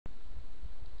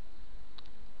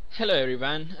Hello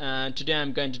everyone, today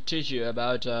I'm going to teach you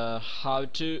about how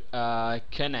to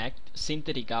connect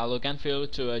Synthetica Look and Feel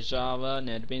to a Java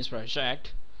Netbeans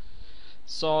project.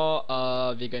 So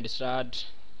we're going to start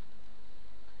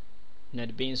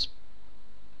Netbeans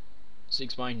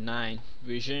 6.9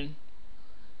 version,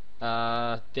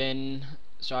 then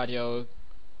start your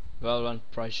well-run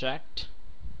project.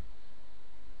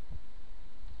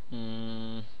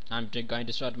 I'm going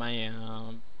to start my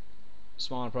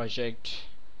small project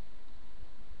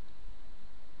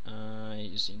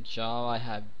using Java. I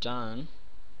have done.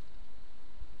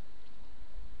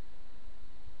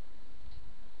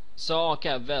 So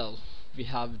okay, well, we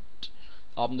have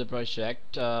opened the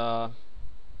project. Now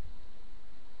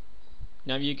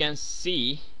you can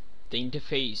see the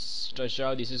interface to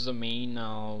Java. This is the main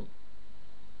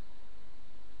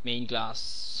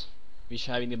class, which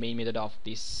having the main method of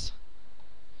this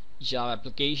Java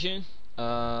application.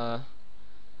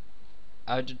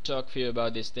 I have to talk to you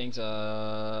about these things.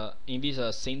 In this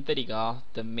Synthetica,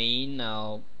 the main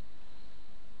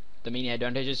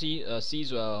advantages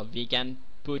is we can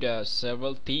put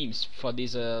several themes for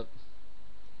this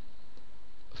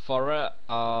for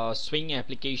a swing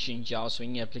application, Java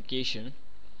swing application.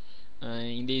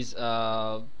 In this,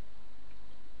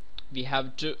 we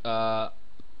have to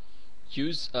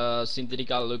use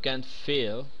Synthetica Look and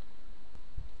Feel.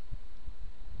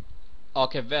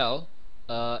 Okay, well,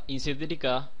 in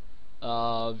Synthetica,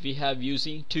 we have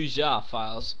using two jar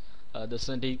files. The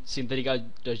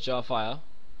Synthetica.jar file.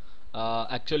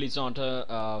 Actually, it's not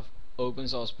a open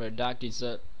source product. It's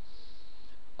a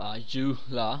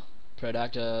jyloo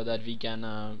product that we can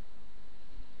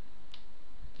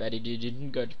that it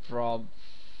didn't get from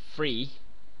free,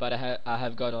 but I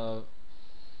have got a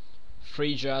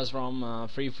free jars from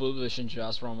free full version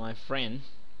jars from my friend.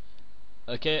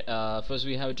 Okay, first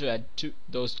we have to add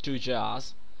those two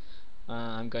jars.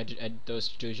 I'm going to add those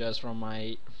two jars from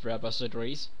my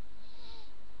repositories.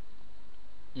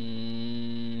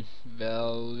 Well,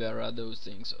 where are those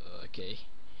things? Okay,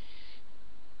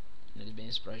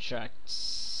 Netbeans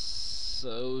projects,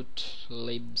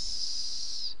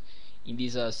 libs. In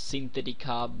these are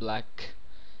Synthetica black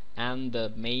and the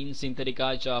main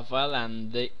Synthetica jar file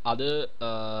and the other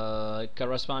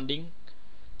corresponding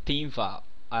theme file.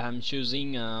 I am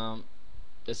choosing the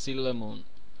Silver Moon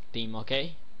theme.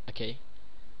 Okay,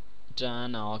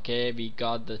 done. Okay, we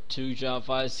got the two jar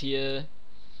files here.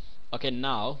 Okay,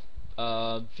 now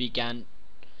we can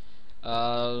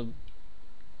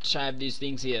type these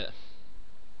things here.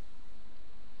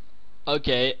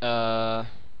 Okay, now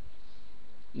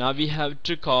we have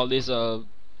to call this the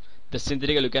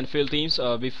Synthetica Look and Feel themes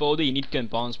before the init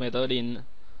compounds method in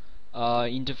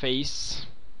interface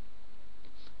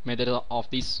method of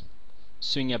this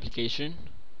swing application.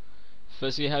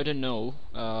 First we have to know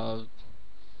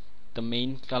the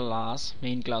main class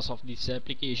of this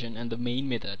application and the main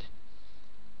method.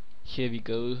 Here we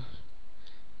go,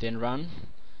 then run.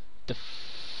 The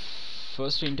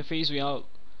first interface we are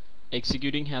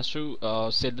executing has to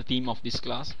set the theme of this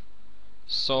class.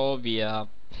 So we are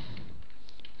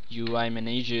UI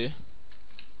manager.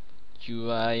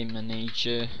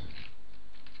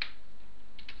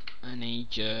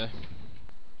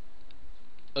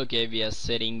 Okay, we are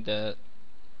setting the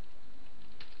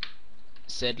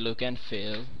set look and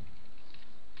feel.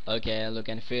 Okay, look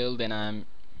and feel. Then I'm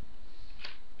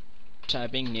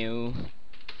typing new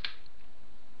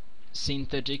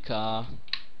Synthetica.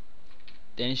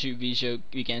 Then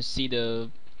we can see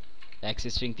the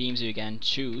existing themes you can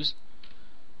choose.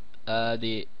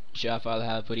 The jar file I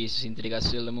have put is Synthetica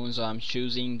Silver Moon, so I'm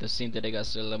choosing the Synthetica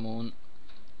Silver Moon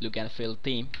Look and Feel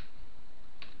theme.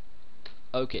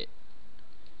 Okay,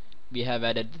 we have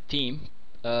added the theme,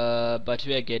 but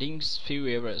we are getting few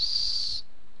errors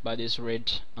by this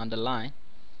red underline.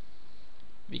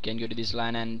 We can go to this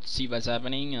line and see what's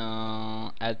happening.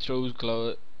 Add throw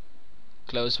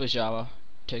close for Java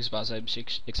text pass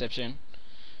exception.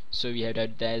 So we have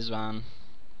that there's one.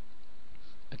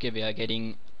 Okay, we are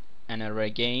getting an error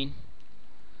again.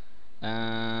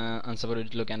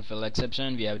 Unsupported look and feel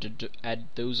exception. We have to add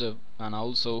those up, and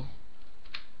also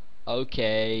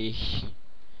okay.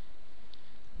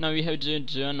 Now we have to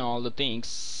done all the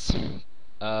things.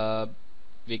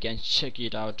 We can check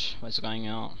it out what's going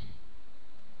on.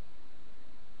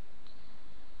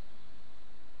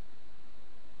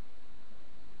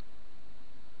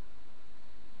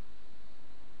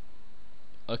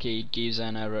 Okay, it gives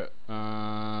an error.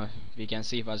 We can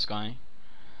see what's going.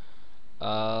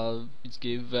 It's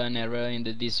give an error in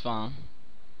this one.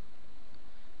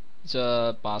 It's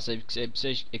a passive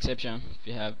exception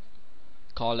we have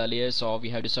called earlier, so we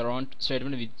have to surround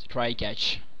statement with try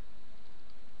catch.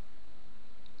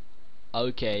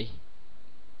 Okay,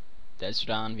 that's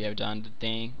done. We have done the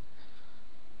thing.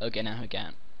 Okay, now we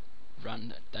can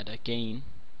run that again.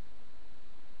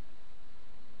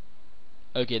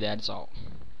 Okay, that's all.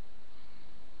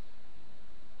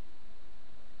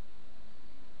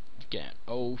 Okay,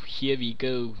 oh, here we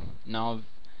go. Now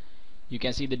you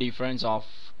can see the difference of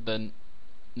the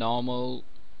normal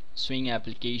swing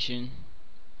application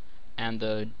and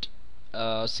the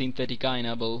Synthetica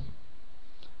enable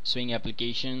swing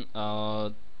application.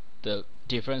 The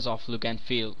difference of look and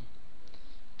feel,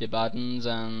 the buttons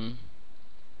and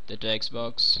the text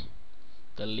box,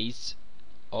 the lists,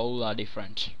 all are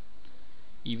different.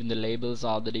 Even the labels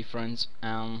are the difference,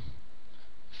 and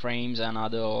frames and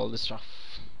other all the stuff.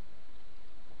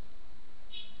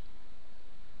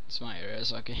 It's my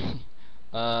errors. Okay.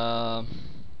 uh,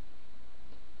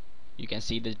 you can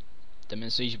see the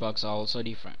message box are also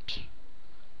different.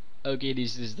 Okay,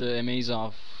 this is the image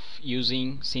of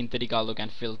using Synthetica Look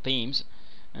and Feel themes.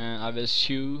 I will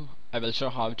show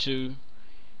how to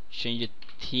change a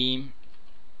theme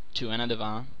to another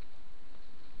one.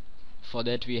 For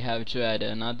that we have to add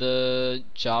another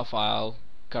jar file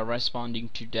corresponding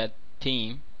to that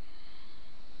theme.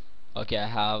 Okay, I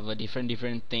have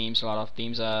different themes, a lot of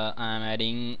themes. I'm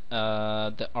adding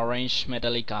the orange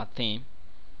Metallica theme.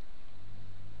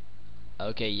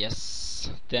 Okay, yes,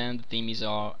 then the theme is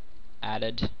all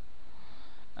added.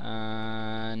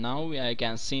 Now I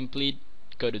can simply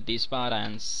go to this part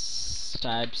and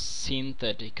type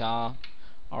Synthetica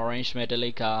orange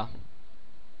Metallica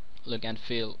Look and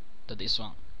Feel to this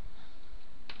one.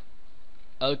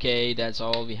 Okay, that's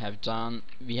all we have done.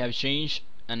 We have changed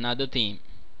another theme.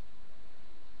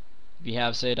 We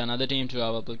have set another theme to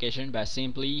our application by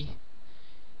simply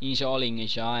installing a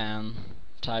jar and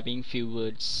typing few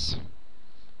words.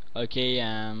 Okay,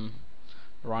 I'm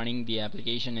running the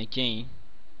application again.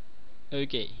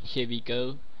 Okay, here we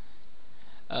go.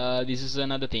 This is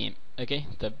another theme. Okay,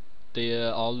 the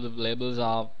all the labels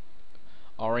are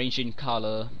orange in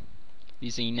color.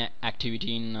 This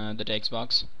activity in the text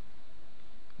box.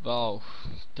 Wow,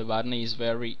 the button is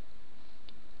very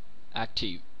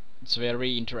active. It's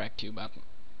very interactive button.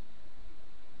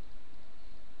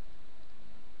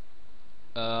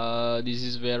 This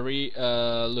is very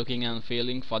looking and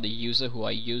feeling for the user who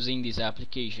are using this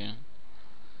application.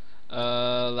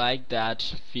 Like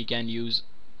that, we can use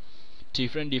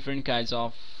different kinds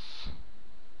of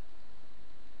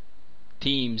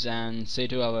themes and say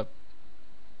to our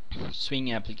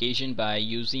swing application by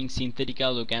using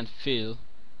Synthetica Look and Feel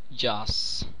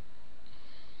jars.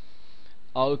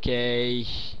 Okay,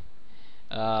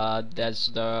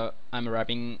 I'm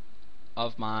wrapping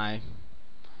up my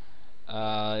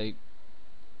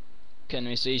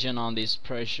conversation on this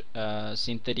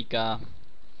Synthetica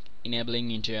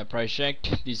enabling into a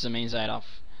project. This is the main side of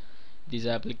this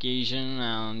application,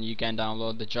 and you can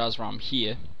download the jars from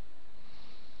here,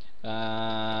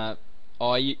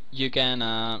 or you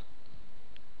can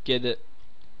get the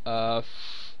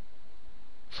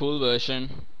full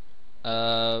version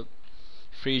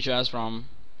free jars from.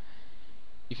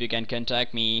 If you can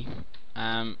contact me,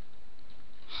 I'm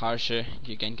Harsha.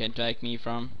 You can contact me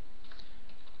from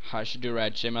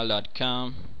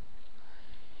harshadur@gmail.com.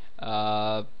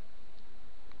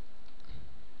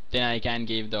 Then I can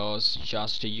give those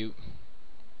jars to you.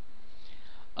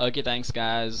 Okay, thanks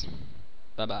guys.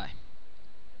 Bye bye.